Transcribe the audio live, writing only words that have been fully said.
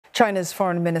China's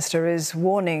foreign minister is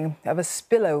warning of a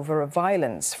spillover of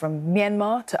violence from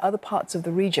Myanmar to other parts of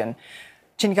the region.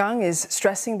 Qin Gang is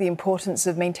stressing the importance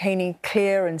of maintaining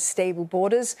clear and stable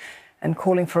borders and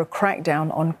calling for a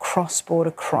crackdown on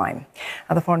cross-border crime.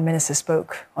 Now, the foreign minister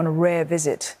spoke on a rare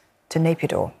visit to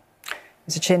Naypyidaw.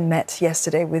 Mr. Qin met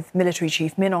yesterday with military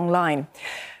chief Min Aung Hlaing.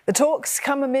 The talks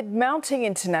come amid mounting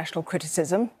international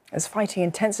criticism as fighting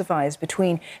intensifies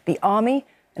between the army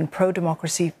and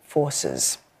pro-democracy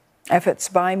forces. Efforts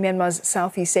by Myanmar's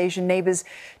Southeast Asian neighbours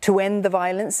to end the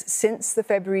violence since the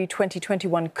February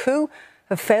 2021 coup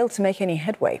have failed to make any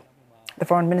headway. The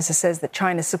foreign minister says that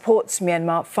China supports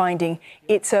Myanmar finding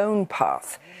its own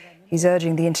path. He's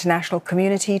urging the international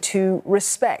community to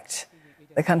respect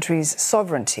the country's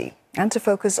sovereignty and to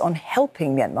focus on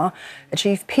helping Myanmar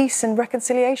achieve peace and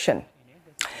reconciliation.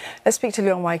 Let's speak to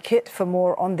Leong Wai Kit for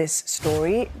more on this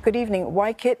story. Good evening,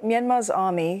 Wai Kit. Myanmar's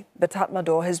army, the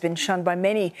Tatmadaw, has been shunned by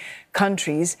many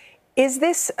countries. Is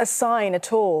this a sign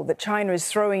at all that China is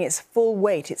throwing its full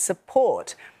weight, its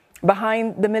support,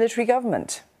 behind the military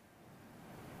government?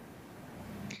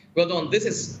 Well, Dawn, this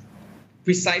is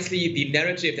precisely the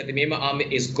narrative that the Myanmar army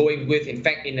is going with. In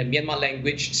fact, in a Myanmar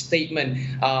language statement,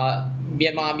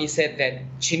 Myanmar army said that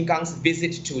Qin Gang's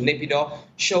visit to Naypyidaw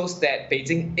shows that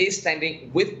Beijing is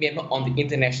standing with Myanmar on the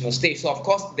international stage. So, of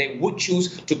course, they would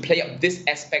choose to play up this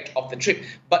aspect of the trip.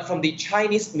 But from the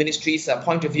Chinese ministry's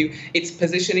point of view, it's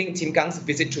positioning Qin Gang's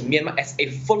visit to Myanmar as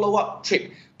a follow-up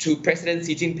trip to President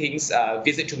Xi Jinping's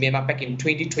visit to Myanmar back in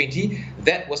 2020.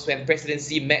 That was when President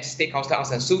Xi met State Councillor Aung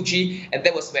San Suu Kyi, and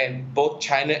that was when both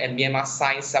China and Myanmar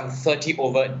signed some 30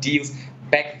 over deals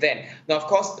back then. Now, of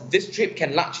course, this trip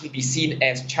can largely be seen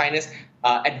as China's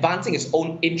advancing its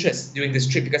own interests during this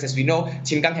trip, because as we know,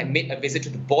 Qin Gang had made a visit to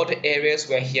the border areas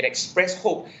where he had expressed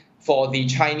hope for the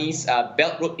Chinese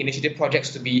Belt Road Initiative projects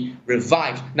to be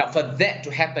revived. Now, for that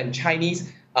to happen, China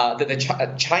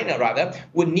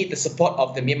would need the support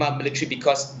of the Myanmar military,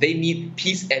 because they need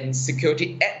peace and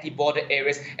security at the border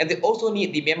areas, and they also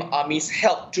need the Myanmar army's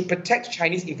help to protect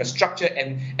Chinese infrastructure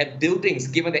and buildings,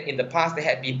 given that in the past there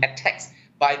had been attacks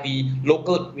by the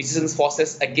local resistance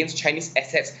forces against Chinese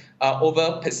assets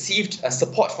over perceived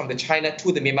support from the China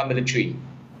to the Myanmar military.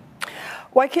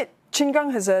 Wai Kit, Qin Gang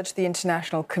has urged the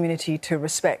international community to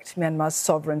respect Myanmar's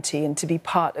sovereignty and to be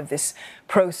part of this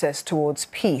process towards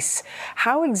peace.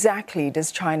 How exactly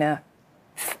does China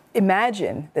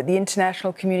imagine that the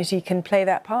international community can play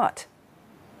that part?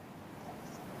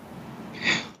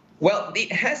 Well,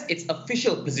 it has its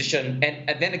official position,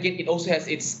 and then again, it also has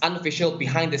its unofficial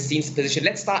behind-the-scenes position.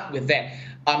 Let's start with that.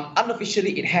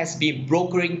 Unofficially, it has been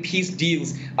brokering peace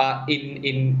deals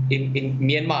in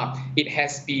Myanmar. It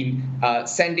has been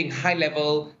sending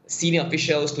high-level senior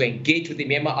officials to engage with the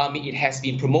Myanmar army. It has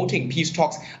been promoting peace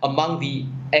talks among the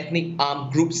ethnic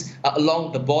armed groups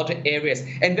along the border areas.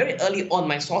 And very early on,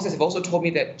 my sources have also told me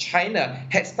that China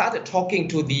had started talking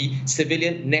to the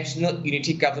Civilian National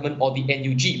Unity Government, or the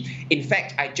NUG. In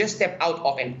fact, I just stepped out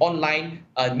of an online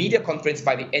media conference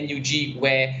by the NUG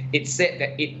where it said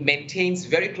that it maintains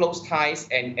very close ties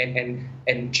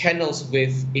and channels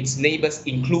with its neighbours,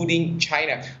 including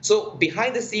China. So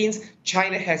behind the scenes,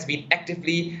 China has been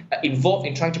actively involved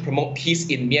in trying to promote peace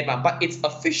in Myanmar. But its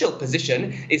official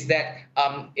position is that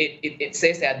it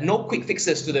says there are no quick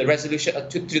fixes to the resolution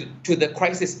to the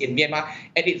crisis in Myanmar,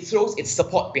 and it throws its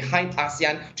support behind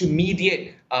ASEAN to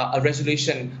mediate a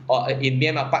resolution in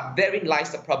Myanmar. But therein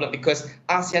lies the problem, because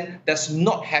ASEAN does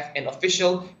not have an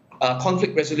official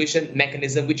conflict resolution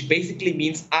mechanism, which basically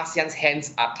means ASEAN's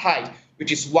hands are tied,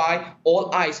 which is why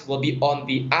all eyes will be on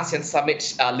the ASEAN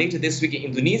summit later this week in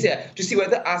Indonesia to see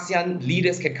whether ASEAN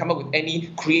leaders can come up with any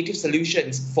creative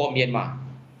solutions for Myanmar.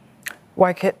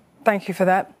 Wai Kit, thank you for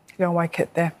that. Leong Wai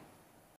Kit there.